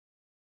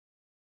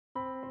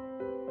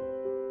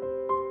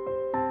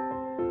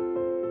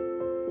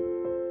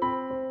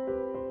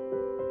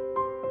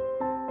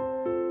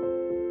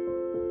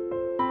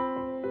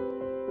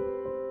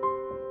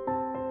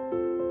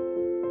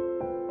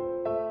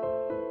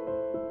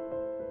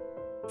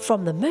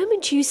From the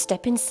moment you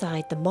step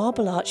inside the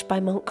Marble Arch by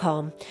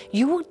Montcalm,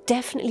 you will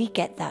definitely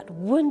get that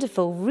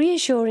wonderful,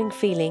 reassuring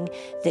feeling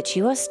that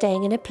you are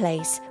staying in a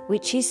place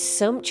which is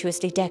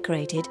sumptuously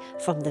decorated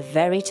from the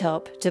very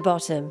top to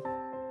bottom.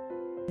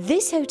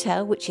 This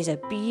hotel, which is a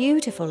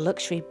beautiful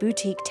luxury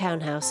boutique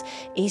townhouse,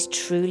 is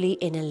truly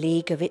in a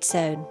league of its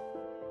own.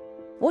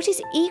 What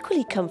is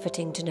equally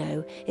comforting to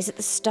know is that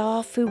the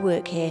staff who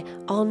work here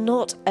are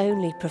not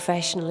only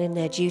professional in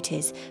their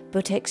duties,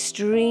 but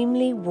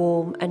extremely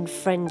warm and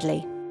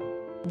friendly.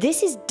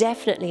 This is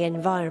definitely an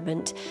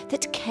environment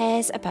that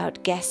cares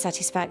about guest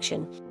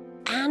satisfaction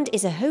and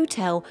is a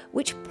hotel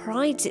which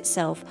prides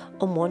itself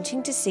on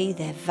wanting to see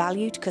their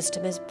valued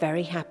customers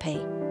very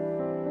happy.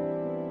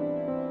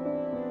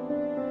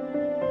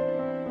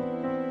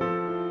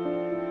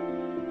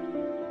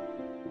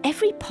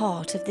 Every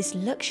part of this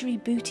luxury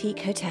boutique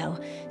hotel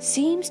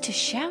seems to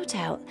shout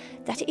out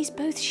that it is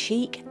both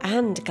chic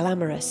and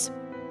glamorous.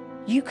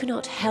 You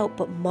cannot help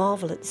but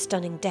marvel at the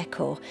stunning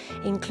decor,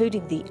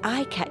 including the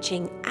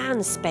eye-catching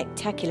and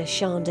spectacular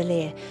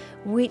chandelier,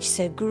 which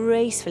so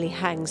gracefully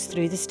hangs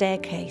through the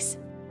staircase.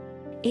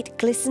 It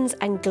glistens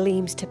and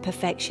gleams to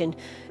perfection,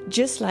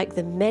 just like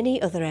the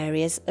many other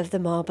areas of the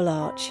Marble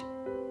Arch.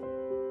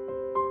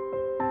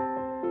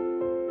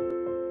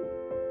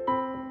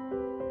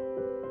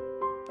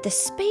 The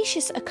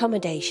spacious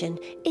accommodation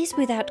is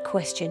without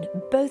question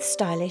both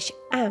stylish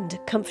and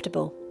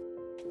comfortable.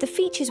 The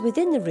features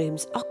within the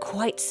rooms are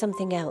quite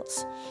something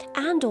else,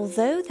 and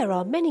although there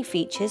are many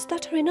features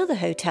that are in other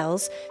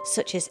hotels,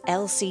 such as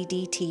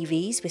LCD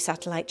TVs with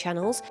satellite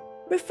channels,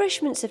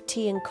 refreshments of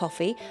tea and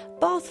coffee,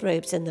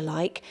 bathrobes and the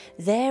like,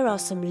 there are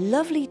some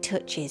lovely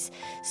touches,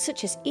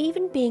 such as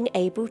even being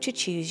able to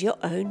choose your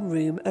own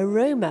room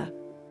aroma.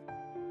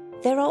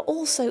 There are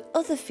also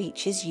other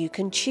features you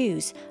can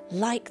choose,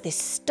 like this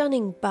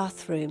stunning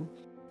bathroom,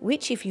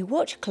 which if you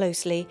watch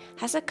closely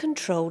has a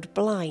controlled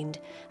blind,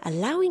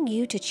 allowing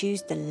you to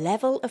choose the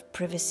level of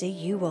privacy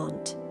you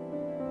want.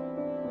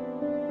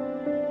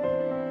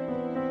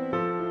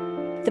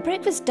 The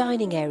breakfast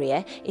dining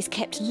area is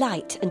kept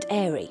light and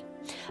airy.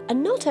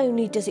 And not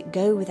only does it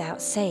go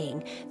without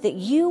saying that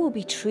you will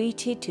be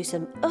treated to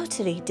some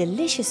utterly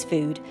delicious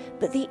food,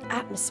 but the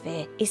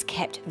atmosphere is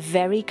kept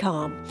very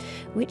calm,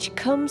 which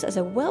comes as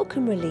a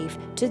welcome relief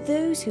to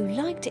those who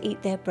like to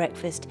eat their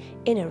breakfast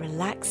in a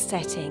relaxed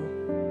setting.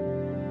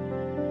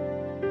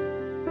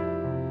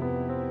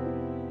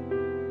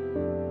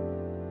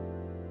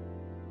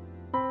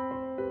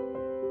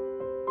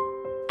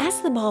 As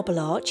the Marble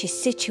Arch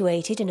is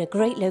situated in a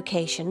great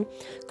location,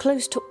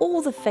 close to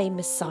all the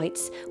famous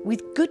sites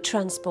with good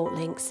transport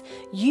links,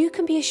 you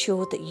can be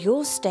assured that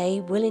your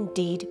stay will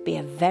indeed be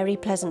a very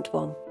pleasant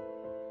one.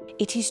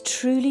 It is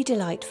truly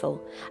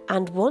delightful,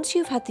 and once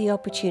you've had the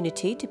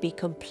opportunity to be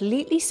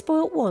completely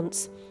spoilt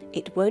once,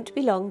 it won't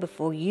be long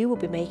before you will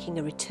be making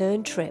a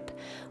return trip,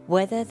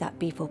 whether that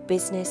be for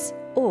business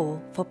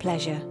or for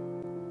pleasure.